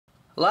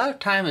A lot of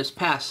time has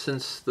passed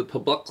since the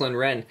Pobluclan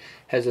Wren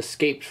has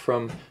escaped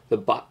from the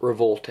bot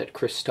revolt at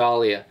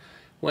Crystalia.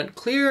 Went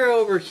clear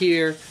over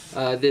here.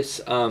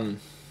 This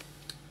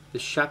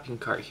shopping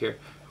cart here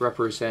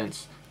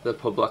represents the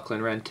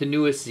Pobluclan Wren to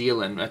New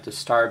Zealand at the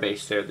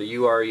starbase there, the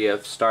UREF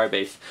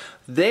starbase.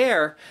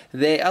 There,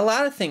 a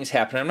lot of things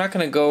happen. I'm not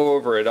going to go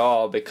over it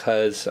all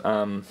because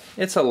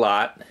it's a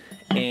lot,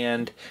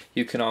 and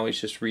you can always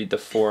just read the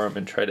forum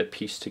and try to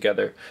piece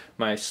together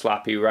my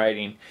sloppy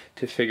writing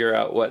to figure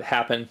out what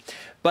happened.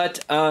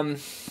 But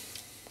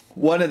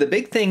one of the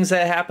big things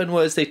that happened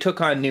was they took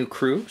on new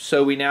crew.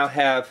 So we now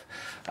have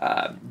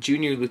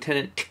Junior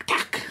Lieutenant Tic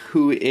Tac,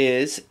 who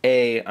is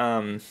a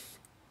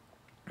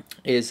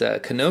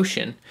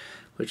Canosian,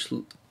 which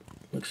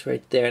looks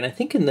right there. And I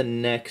think in the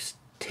next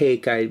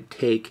take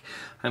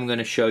I'm going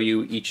to show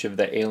you each of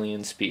the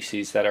alien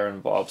species that are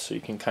involved so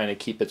you can kind of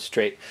keep it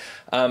straight.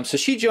 So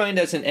she joined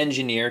as an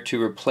engineer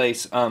to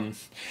replace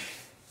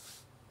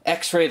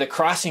X-Ray, the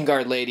crossing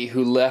guard lady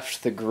who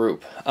left the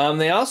group.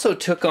 They also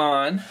took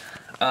on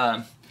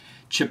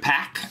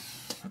Ch'pak.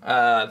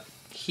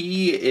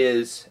 He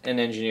is an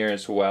engineer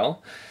as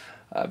well.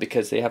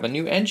 Because they have a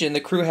new engine.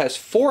 The crew has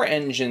 4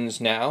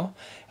 engines now.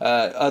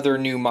 Other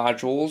new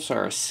modules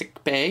are a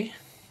sick bay,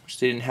 which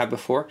they didn't have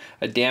before,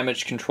 a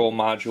damage control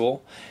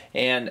module,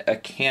 and a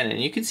cannon.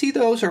 You can see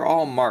those are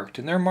all marked,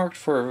 and they're marked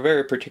for a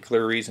very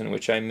particular reason,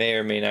 which I may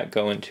or may not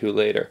go into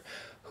later.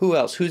 Who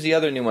else? Who's the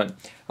other new one?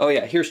 Oh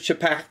yeah, here's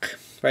Ch'pak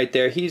right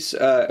there. He's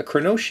a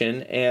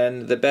Crenosian,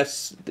 and the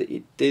best,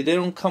 they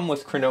don't come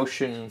with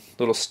Crenosian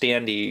little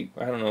standee,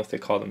 I don't know if they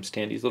call them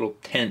standees, little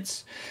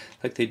tents,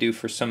 like they do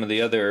for some of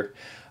the other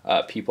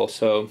people.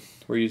 So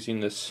we're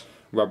using this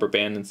rubber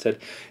band instead.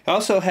 I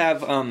also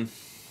have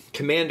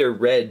Commander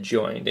Red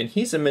joined, and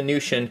he's a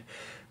Minusian,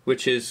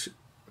 which is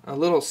a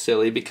little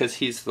silly because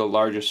he's the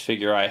largest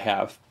figure I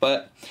have.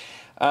 But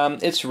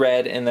it's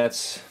Red, and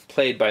that's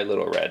played by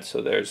Little Red.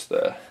 So there's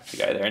the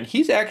guy there, and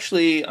he's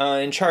actually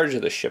in charge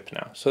of the ship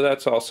now. So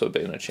that's also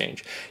been a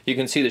change. You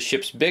can see the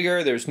ship's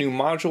bigger. There's new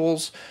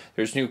modules.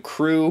 There's new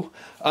crew.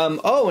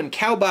 Oh, and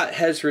Cowbot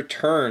has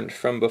returned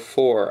from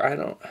before. I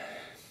don't.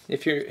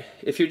 If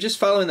you're just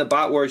following the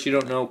Bot Wars, you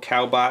don't know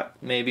Cowbot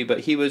maybe, but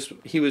he was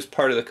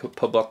part of the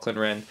Pobluclan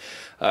Wren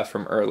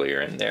from earlier,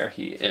 and there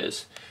he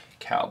is,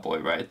 Cowboy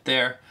right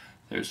there.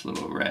 There's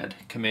Little Red,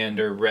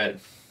 Commander Red.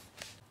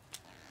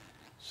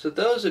 So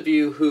those of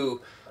you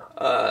who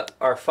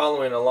are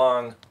following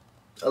along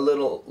a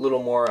little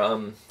more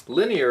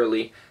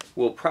linearly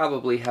will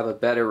probably have a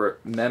better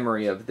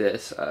memory of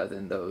this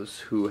than those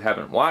who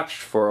haven't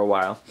watched for a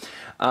while.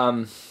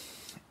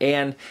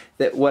 And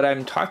that what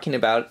I'm talking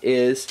about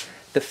is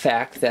the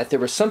fact that there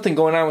was something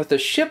going on with the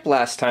ship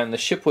last time. The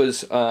ship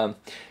was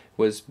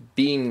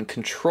being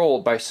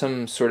controlled by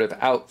some sort of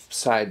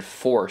outside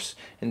force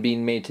and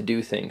being made to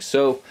do things.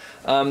 So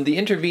the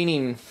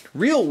intervening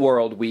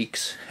real-world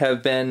weeks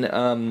have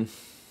been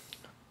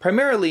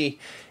primarily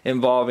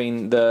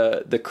involving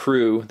the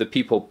crew, the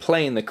people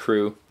playing the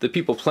crew, the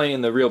people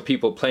playing the real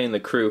people playing the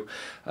crew,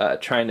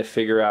 trying to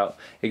figure out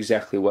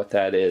exactly what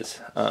that is,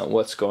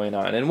 what's going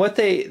on. And what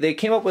they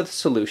came up with a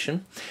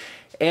solution,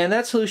 and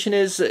that solution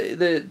is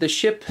the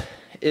ship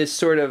is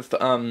sort of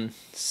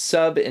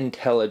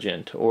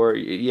sub-intelligent, or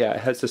yeah, it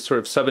has this sort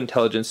of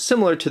sub-intelligence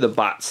similar to the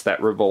bots that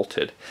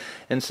revolted.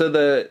 And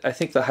so I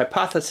think the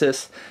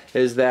hypothesis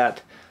is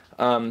that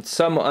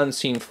some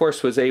unseen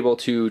force was able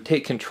to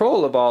take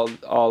control of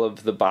all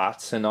of the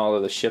bots and all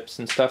of the ships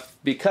and stuff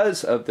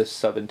because of this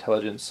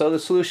sub-intelligence. So the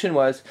solution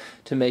was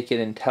to make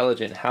it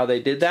intelligent. How they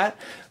did that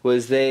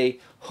was they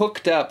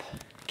hooked up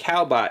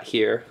Cowbot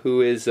here, who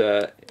is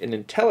an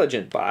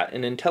intelligent bot,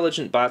 and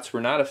intelligent bots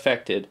were not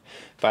affected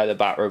by the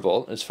bot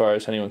revolt, as far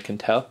as anyone can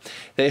tell.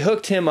 They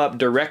hooked him up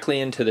directly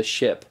into the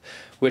ship,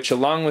 which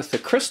along with the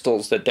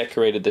crystals that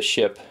decorated the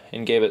ship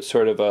and gave it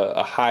sort of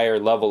a higher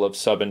level of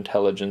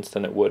sub-intelligence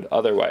than it would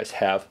otherwise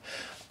have,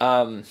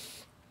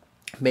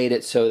 made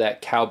it so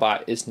that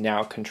Cowbot is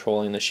now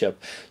controlling the ship.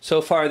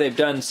 So far they've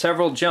done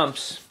several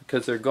jumps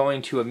because they're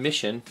going to a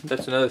mission.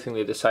 That's another thing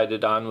they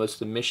decided on, was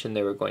the mission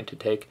they were going to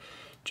take.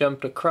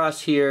 Jumped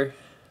across here,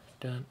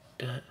 dun,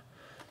 dun,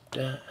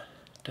 dun,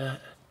 dun,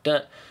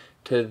 dun,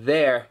 to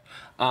there,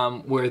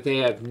 where they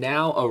have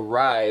now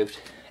arrived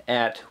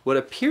at what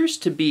appears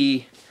to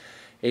be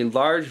a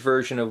large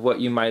version of what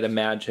you might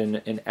imagine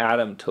an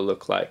atom to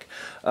look like.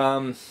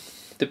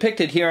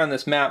 Depicted here on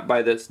this map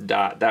by this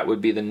dot, that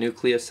would be the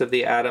nucleus of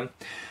the atom.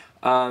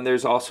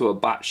 There's also a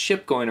bot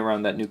ship going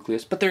around that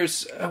nucleus, but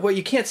there's what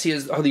you can't see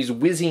is all these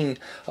whizzing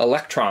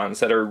electrons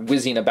that are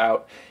whizzing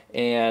about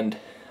and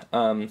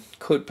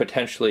could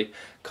potentially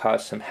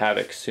cause some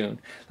havoc soon.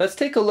 Let's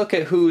take a look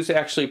at who's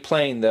actually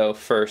playing though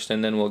first,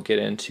 and then we'll get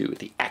into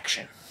the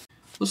action.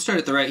 We'll start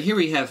at the right. Here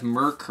we have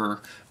Myrkur.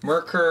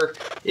 Myrkur,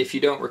 if you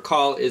don't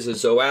recall, is a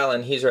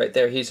Zoalan. He's right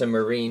there. He's a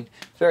Marine.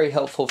 Very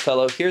helpful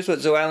fellow. Here's what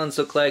Zoalans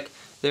look like.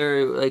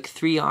 They're like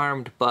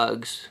 3-armed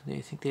bugs. I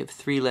think they have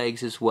 3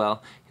 legs as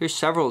well. Here's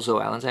several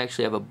Zoalans. I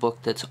actually have a book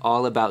that's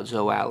all about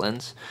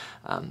Zoalans.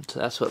 So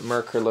that's what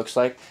Myrkur looks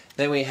like.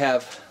 Then we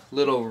have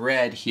little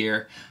Red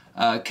here,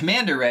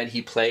 Commander Red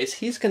he plays,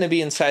 he's going to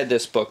be inside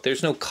this book.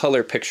 There's no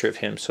color picture of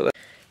him, so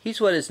he's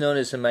what is known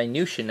as a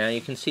minutia. Now you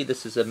can see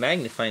this is a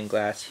magnifying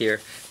glass here.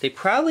 They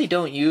probably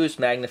don't use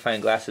magnifying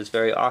glasses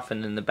very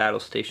often in the Battle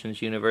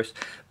Stations universe,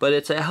 but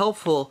it's a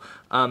helpful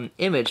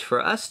image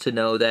for us to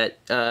know that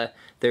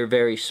they're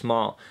very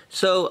small.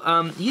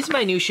 So he's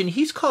Minution.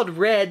 He's called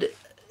Red,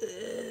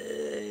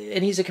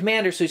 and he's a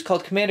commander, so he's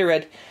called Commander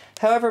Red.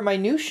 However,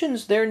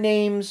 Minutions, their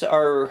names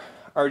are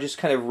just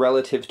kind of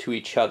relative to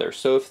each other.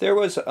 So if there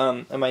was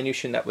a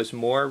Minution that was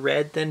more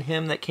red than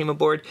him that came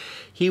aboard,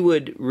 he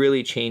would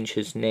really change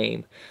his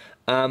name.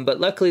 But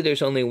luckily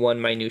there's only one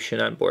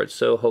Minution on board,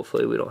 so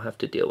hopefully we don't have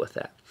to deal with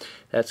that.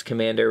 That's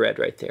Commander Red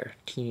right there.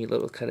 Teeny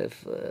little kind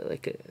of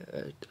like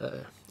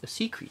a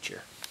sea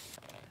creature.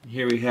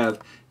 Here we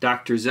have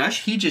Dr.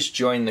 Zush. He just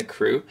joined the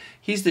crew.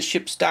 He's the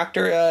ship's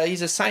doctor.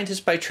 He's a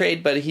scientist by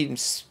trade, but he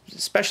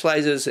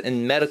specializes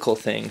in medical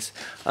things.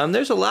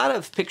 There's a lot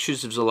of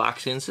pictures of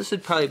Xyloxians. This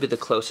would probably be the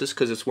closest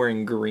because it's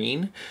wearing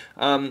green.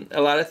 A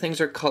lot of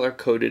things are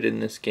color-coded in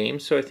this game,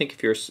 so I think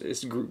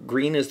if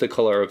green is the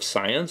color of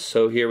science.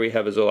 So here we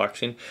have a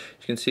Xyloxian.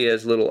 You can see he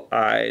has little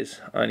eyes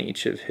on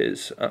each of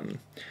his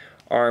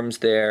arms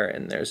there,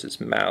 and there's his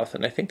mouth,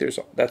 and I think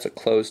that's a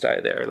closed eye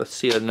there. Let's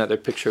see another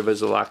picture of a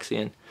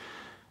Xyloxian.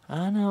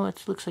 No,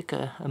 it looks like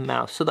a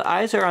mouse. So the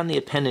eyes are on the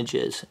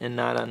appendages and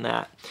not on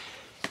that.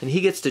 And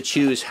he gets to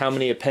choose how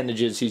many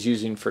appendages he's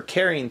using for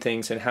carrying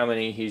things and how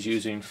many he's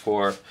using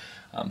for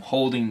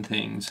holding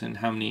things and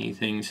how many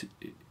things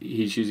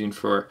he's using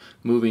for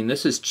moving.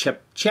 This is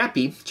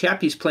Chappie.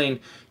 Chappie's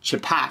playing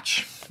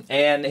Chapach,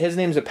 and his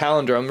name's a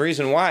palindrome. The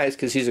reason why is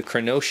because he's a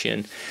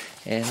Chronosian.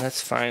 And let's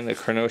find the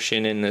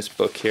Chronosian in this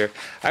book here.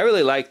 I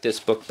really like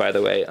this book, by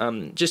the way.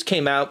 Just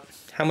came out.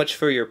 How Much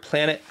for Your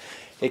Planet?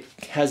 It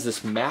has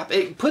this map.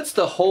 It puts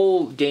the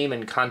whole game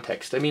in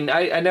context. I mean,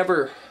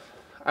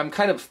 I'm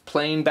kind of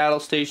playing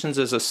Battle Stations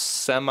as a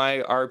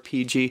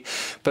semi-RPG,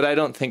 but I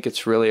don't think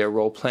it's really a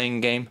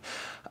role-playing game.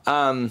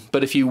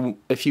 But if you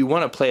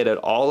want to play it at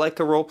all like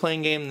a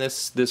role-playing game,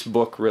 this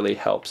book really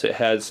helps. It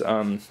has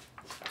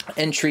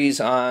entries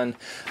on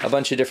a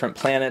bunch of different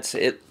planets.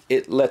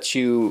 It lets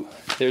you,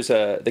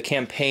 the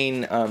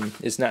campaign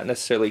is not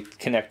necessarily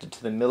connected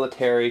to the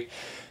military,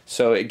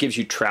 so it gives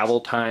you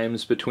travel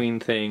times between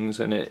things,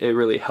 and it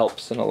really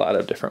helps in a lot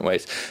of different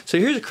ways. So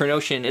here's a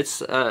Chronosian.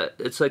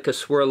 It's like a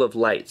swirl of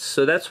lights,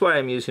 so that's why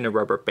I'm using a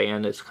rubber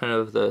band. It's kind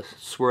of the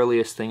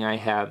swirliest thing I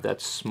have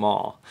that's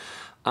small.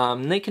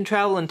 They can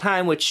travel in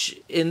time,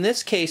 which in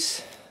this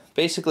case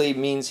basically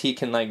means he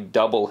can like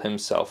double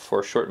himself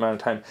for a short amount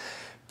of time.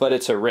 But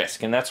it's a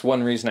risk, and that's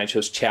one reason I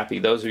chose Chappie.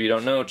 Those of you who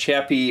don't know,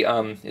 Chappie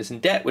is in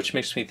debt, which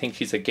makes me think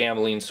he's a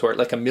gambling sort,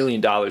 like $1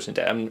 million in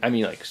debt. I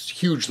mean, like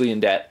hugely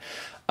in debt,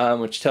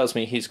 which tells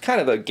me he's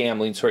kind of a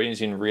gambling sort. He's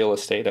in real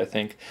estate, I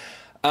think.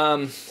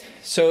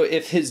 So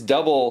if his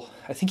double,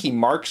 I think he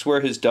marks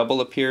where his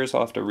double appears. I'll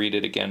have to read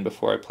it again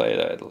before I play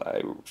it.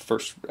 I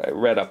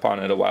read up on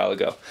it a while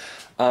ago.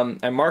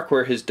 I mark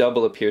where his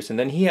double appears, and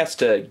then he has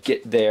to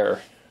get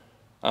there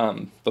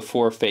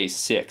before phase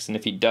 6, and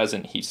if he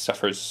doesn't, he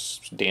suffers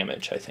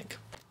damage, I think.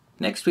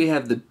 Next we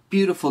have the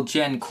beautiful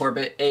Jen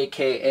Corbett,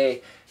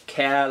 aka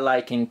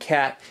Cat-like and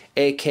Cat,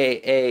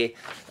 aka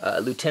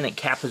Lieutenant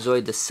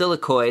Capazoid the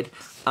Silicoid.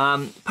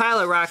 Pile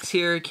of rocks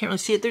here, can't really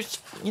see it. There's,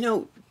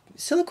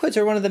 Silicoids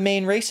are one of the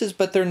main races,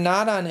 but they're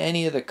not on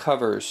any of the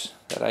covers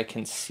that I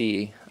can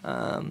see.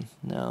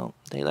 No,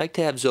 they like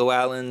to have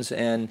Zoalans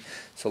and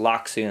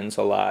Xyloxians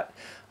a lot.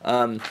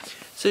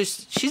 So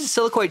she's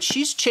a Silicoid.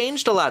 She's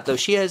changed a lot, though.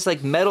 She has,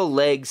 like, metal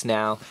legs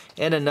now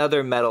and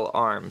another metal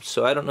arm.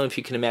 So I don't know if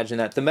you can imagine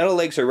that. The metal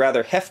legs are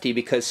rather hefty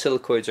because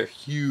Silicoids are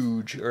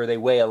huge, or they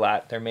weigh a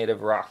lot. They're made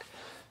of rock.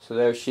 So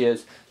there she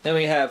is. Then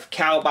we have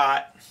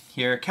Cowbot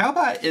here.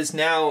 Cowbot is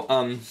now,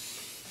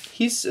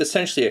 he's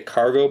essentially a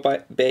cargo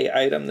bay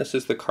item. This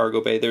is the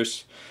cargo bay.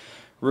 There's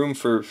room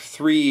for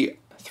three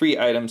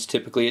items,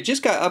 typically. It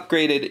just got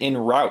upgraded in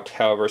route,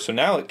 however, so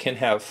now it can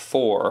have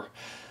 4.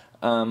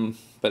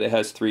 But it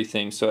has 3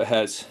 things. So it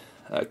has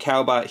a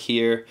Cowbot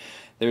here.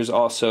 There's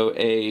also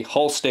a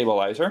hull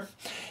stabilizer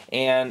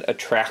and a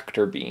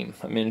tractor beam,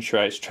 a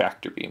miniaturized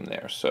tractor beam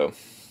there. So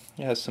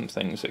it has some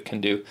things it can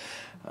do.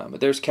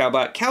 But there's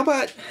Cowbot.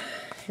 Cowbot,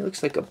 he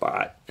looks like a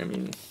bot. I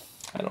mean,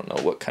 I don't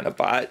know what kind of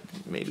bot.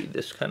 Maybe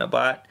this kind of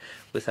bot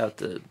without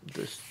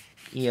this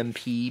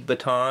EMP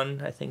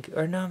baton, I think.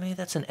 Or no, maybe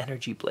that's an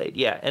energy blade.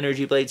 Yeah,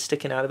 energy blade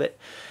sticking out of it.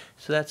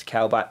 So that's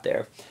Cowbot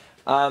there.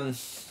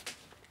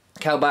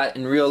 Cowbot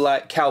in real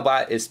life,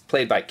 Cowbot is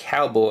played by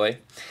Cowboy.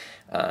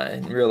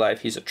 In real life,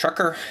 he's a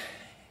trucker.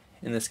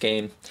 In this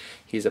game,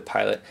 he's a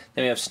pilot.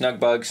 Then we have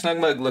Snugbug.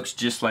 Snugbug looks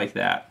just like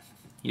that.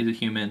 He's a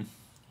human.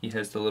 He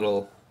has the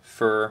little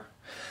fur.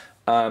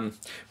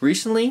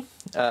 Recently,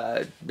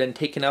 been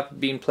taken up,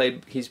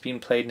 he's being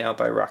played now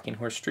by Rocking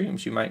Horse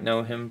Dreams. You might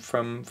know him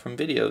from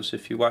videos.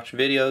 If you watch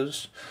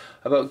videos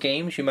about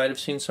games, you might have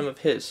seen some of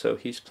his. So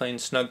he's playing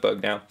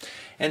Snugbug now.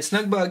 And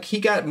Snugbug,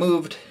 he got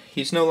moved.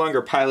 He's no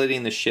longer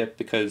piloting the ship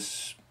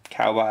because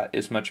Cowbot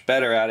is much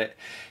better at it.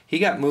 he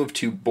got moved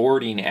to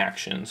boarding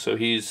action. So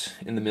he's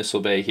in the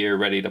missile bay here,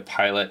 ready to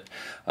pilot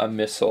a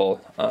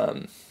missile,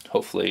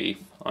 hopefully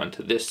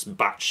onto this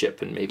bot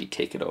ship and maybe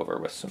take it over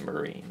with some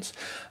Marines.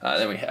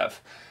 Then we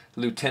have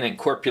Lieutenant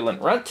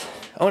Corpulent Runt.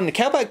 Oh, and the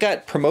Cowbot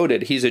got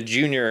promoted. He's a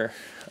junior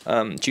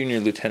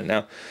lieutenant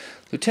now.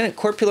 Lieutenant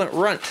Corpulent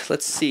Runt.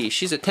 Let's see.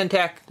 She's a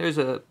Ten-Tac. There's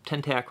a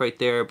Ten-Tac right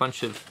there. A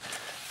bunch of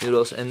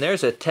noodles. And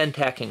there's a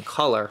Ten-Tac in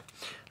color.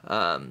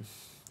 A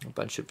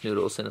bunch of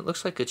noodles. And it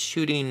looks like it's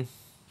shooting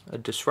a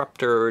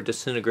disruptor or a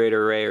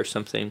disintegrator array or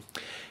something.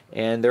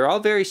 And they're all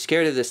very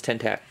scared of this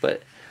Ten-Tac.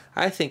 But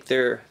I think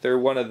they're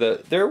one of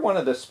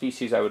the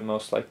species I would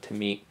most like to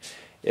meet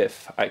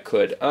if I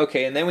could.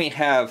 Okay, and then we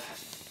have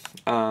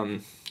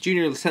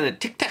Junior Lieutenant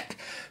Tic-Tac,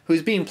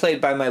 who's being played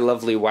by my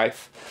lovely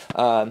wife.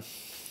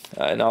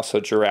 And also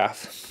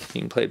Giraffe,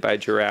 being played by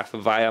Giraffe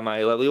via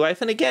my lovely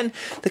wife. And again,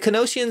 the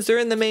Canosians, they're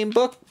in the main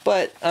book,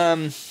 but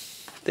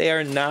they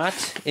are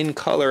not in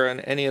color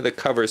on any of the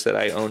covers that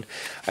I own.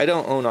 I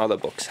don't own all the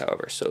books,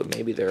 however, so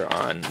maybe they're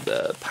on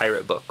the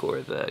Pirate book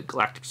or the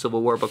Galactic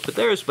Civil War book, but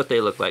there's what they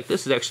look like.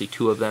 This is actually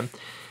two of them.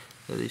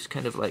 They're these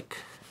kind of like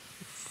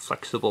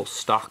flexible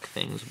stock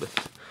things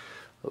with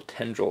little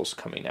tendrils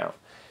coming out.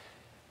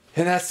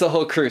 And that's the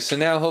whole crew. So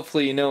now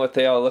hopefully you know what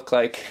they all look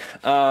like.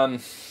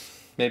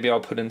 Maybe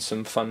I'll put in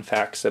some fun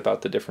facts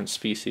about the different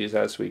species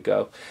as we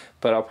go,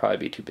 but I'll probably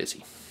be too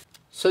busy.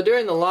 So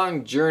during the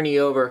long journey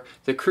over,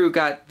 the crew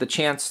got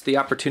the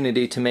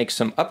opportunity to make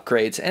some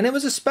upgrades, and it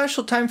was a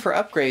special time for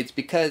upgrades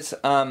because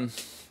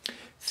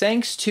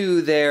thanks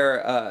to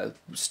their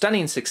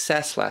stunning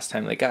success last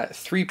time, they got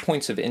 3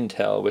 points of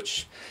intel,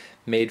 which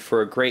made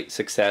for a great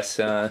success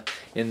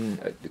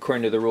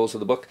according to the rules of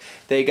the book.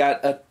 They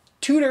got a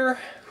tutor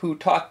who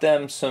taught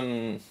them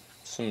some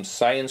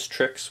science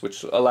tricks,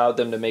 which allowed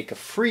them to make a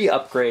free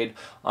upgrade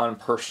on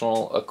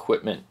personal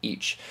equipment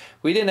each.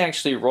 We didn't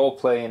actually role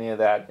play any of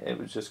that. It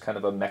was just kind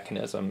of a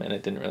mechanism, and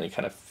it didn't really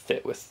kind of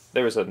fit with,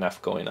 there was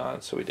enough going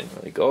on, so we didn't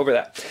really go over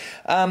that.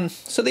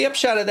 So the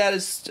upshot of that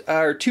is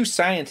our two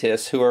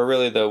scientists, who are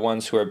really the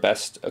ones who are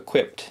best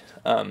equipped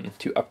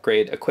to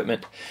upgrade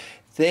equipment.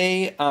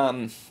 They,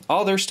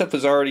 all their stuff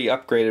was already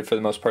upgraded for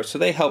the most part, so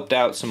they helped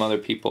out some other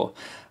people.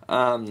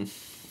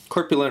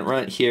 Corpulent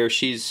Runt here,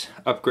 she's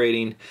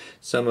upgrading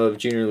some of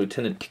Junior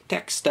Lieutenant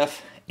Tic-Tac's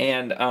stuff,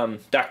 and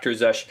Dr.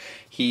 Zush,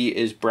 he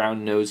is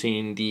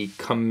brown-nosing the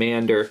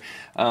commander,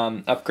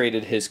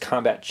 upgraded his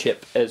combat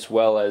chip as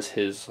well as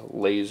his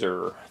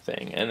laser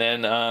thing. And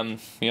then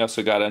we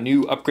also got a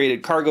new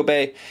upgraded cargo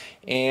bay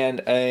and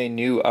a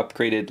new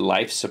upgraded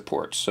life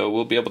support. So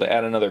we'll be able to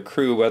add another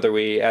crew whether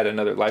we add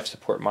another life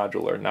support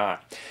module or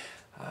not.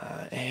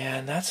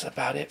 And that's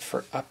about it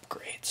for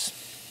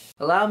upgrades.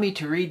 Allow me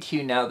to read to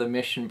you now the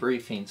mission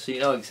briefing so you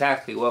know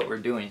exactly what we're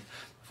doing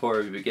before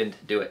we begin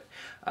to do it.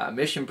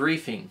 Mission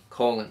briefing, :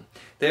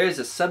 there is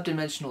a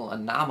subdimensional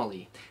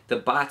anomaly the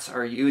bots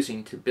are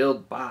using to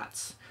build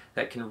bots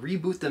that can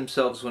reboot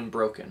themselves when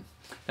broken.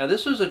 Now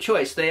this was a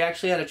choice. They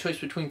actually had a choice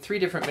between 3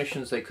 different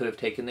missions they could have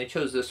taken. They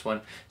chose this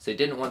one because they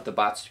didn't want the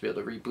bots to be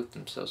able to reboot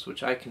themselves,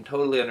 which I can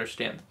totally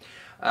understand.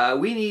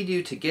 We need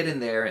you to get in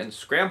there and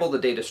scramble the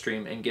data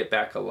stream and get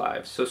back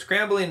alive. So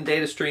scrambling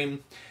data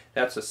stream,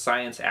 that's a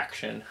science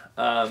action,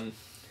 and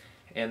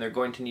they're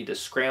going to need to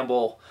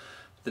scramble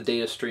the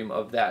data stream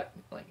of that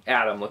like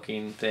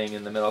atom-looking thing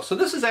in the middle. So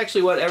this is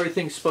actually what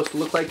everything's supposed to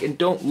look like, and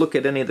don't look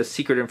at any of the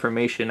secret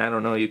information. I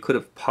don't know, you could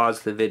have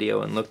paused the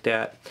video and looked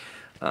at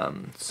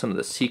some of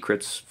the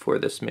secrets for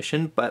this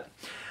mission, but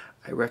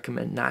I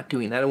recommend not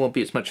doing that. It won't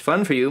be as much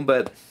fun for you,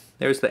 but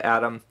there's the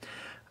atom,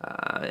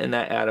 and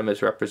that atom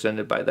is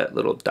represented by that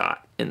little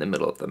dot in the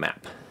middle of the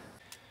map.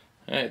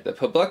 Alright, the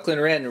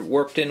Pablucklin Wren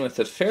warped in with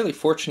a fairly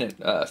fortunate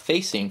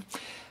facing,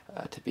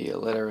 to be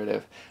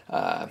alliterative.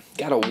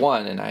 Got a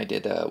 1, and I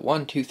did a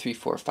 1, 2, 3,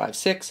 4, 5,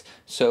 6.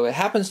 So it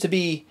happens to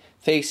be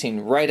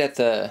facing right at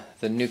the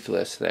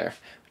nucleus there,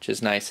 which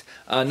is nice.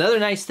 Another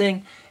nice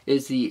thing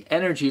is the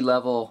energy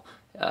level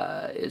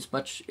is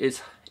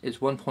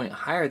 1 point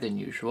higher than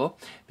usual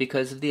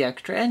because of the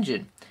extra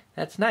engine.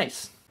 That's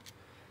nice.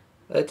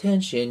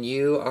 Attention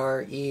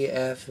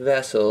UREF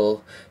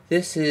vessel.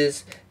 This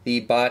is the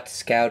Bot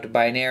Scout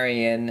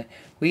Binarian.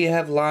 We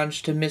have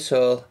launched a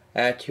missile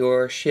at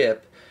your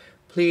ship.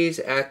 Please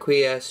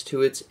acquiesce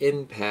to its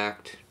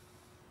impact.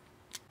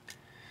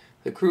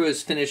 The crew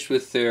has finished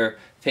with their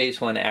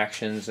Phase 1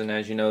 actions, and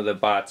as you know, the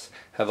bots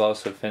have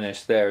also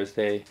finished theirs.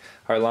 They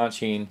are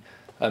launching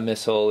a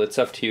missile. It's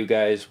up to you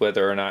guys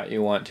whether or not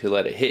you want to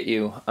let it hit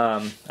you.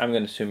 I'm going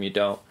to assume you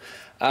don't.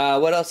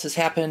 What else has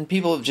happened?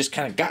 People have just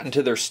kind of gotten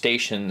to their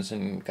stations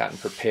and gotten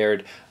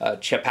prepared.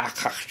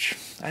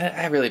 Chepakach.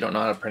 I really don't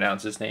know how to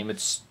pronounce his name.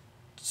 It's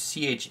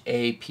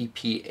Chappahc,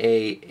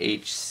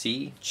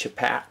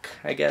 Chepak,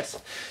 I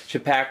guess.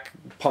 Chepak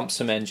pumped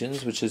some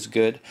engines, which is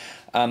good.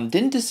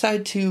 Didn't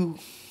decide to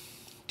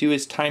do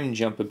his time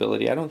jump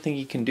ability. I don't think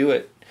he can do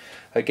it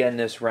again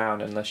this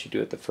round unless you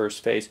do it the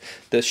first phase.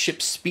 The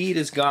ship's speed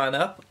has gone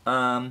up,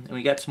 and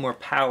we got some more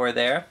power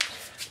there,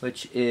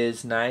 which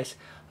is nice.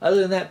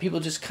 Other than that,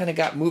 people just kind of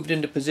got moved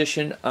into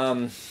position.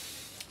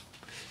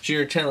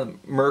 Junior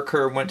Lieutenant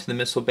Merker went to the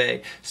missile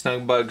bay.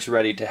 Snugbug's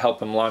ready to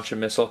help him launch a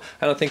missile.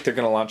 I don't think they're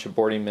going to launch a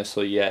boarding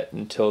missile yet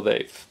until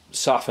they've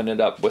softened it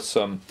up with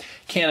some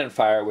cannon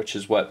fire, which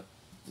is what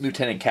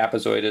Lieutenant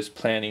Capazoid is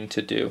planning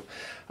to do.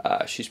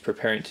 She's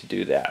preparing to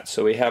do that.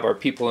 So we have our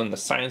people in the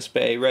science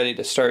bay ready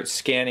to start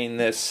scanning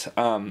this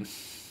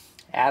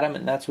atom,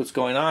 and that's what's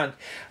going on.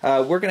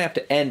 We're going to have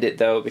to end it,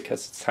 though,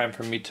 because it's time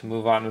for me to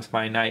move on with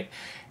my night.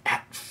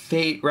 At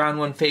round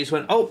 1, phase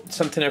 1. Oh,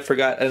 something I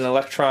forgot. An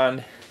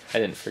electron. I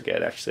didn't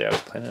forget, actually. I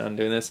was planning on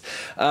doing this.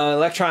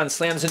 Electron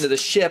slams into the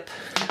ship,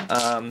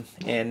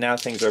 and now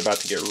things are about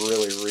to get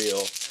really real,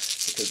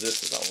 because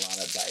this is a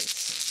lot of dice.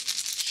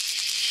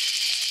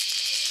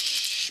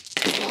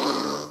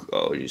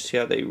 Oh, you see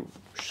how they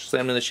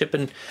slammed in the ship?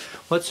 And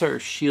what's our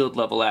shield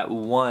level at?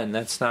 1.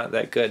 That's not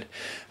that good.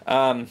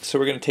 So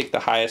we're going to take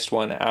the highest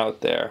one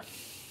out there.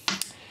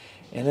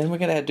 And then we're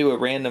going to do a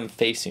random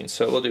facing.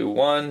 So we'll do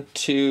 1,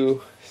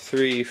 2,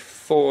 3,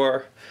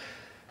 4.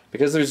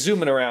 Because they're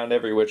zooming around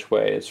every which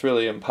way, it's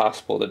really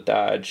impossible to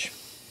dodge.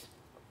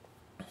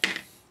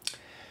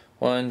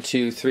 1,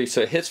 2, 3.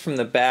 So it hits from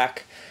the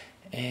back.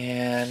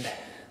 And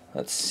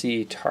let's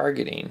see,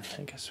 targeting.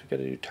 I guess we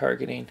got to do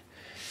targeting.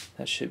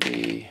 That should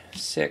be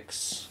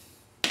 6.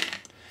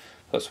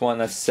 Plus 1,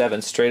 that's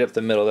 7. Straight up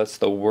the middle. That's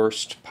the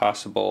worst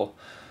possible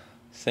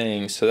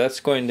thing. So that's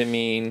going to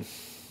mean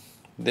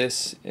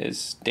this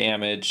is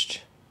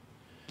damaged.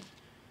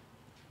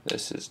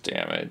 This is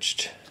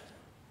damaged.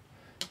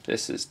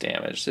 This is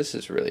damaged. This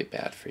is really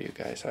bad for you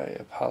guys. I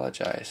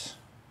apologize,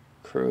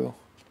 crew.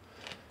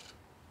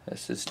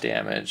 This is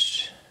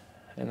damaged.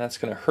 And that's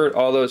going to hurt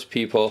all those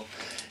people.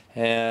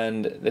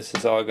 And this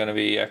is all going to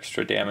be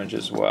extra damage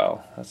as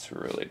well. That's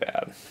really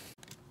bad.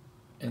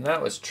 And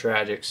that was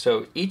tragic.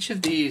 So each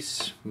of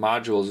these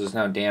modules is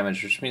now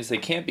damaged, which means they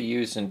can't be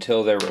used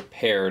until they're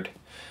repaired,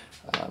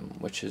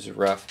 which is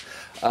rough.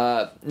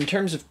 In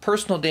terms of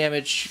personal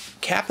damage,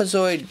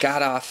 Capazoid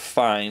got off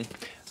fine.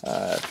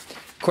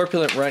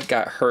 Corpulent Runt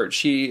got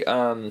hurt.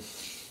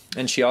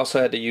 And she also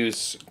had to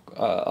use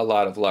a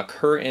lot of luck.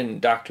 Her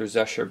and Dr.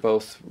 Zesh are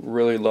both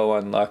really low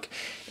on luck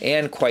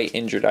and quite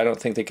injured. I don't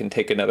think they can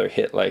take another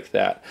hit like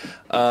that.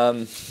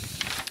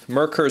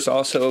 Merker's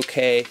also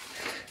okay,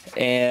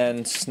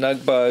 and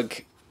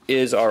Snugbug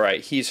is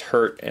alright. He's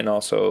hurt, and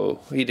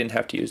also he didn't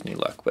have to use any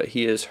luck, but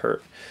he is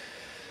hurt.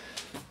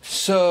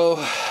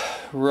 So,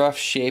 rough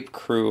shape,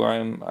 crew.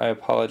 I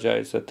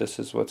apologize that this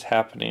is what's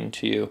happening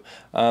to you.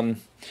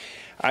 I'm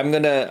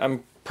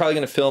probably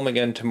gonna film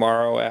again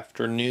tomorrow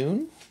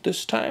afternoon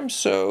this time.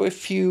 So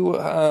if you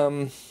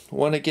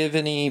want to give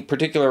any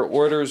particular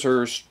orders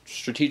or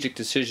strategic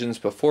decisions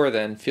before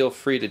then, feel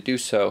free to do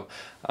so.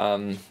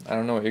 I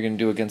don't know what you're gonna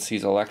do against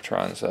these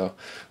electrons, though.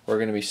 We're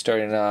gonna be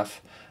starting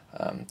off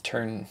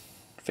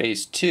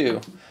phase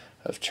 2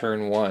 of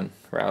turn 1,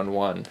 round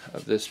 1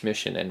 of this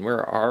mission, and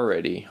we're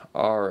already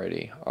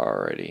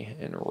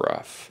in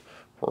rough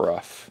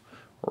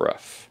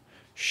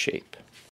shape.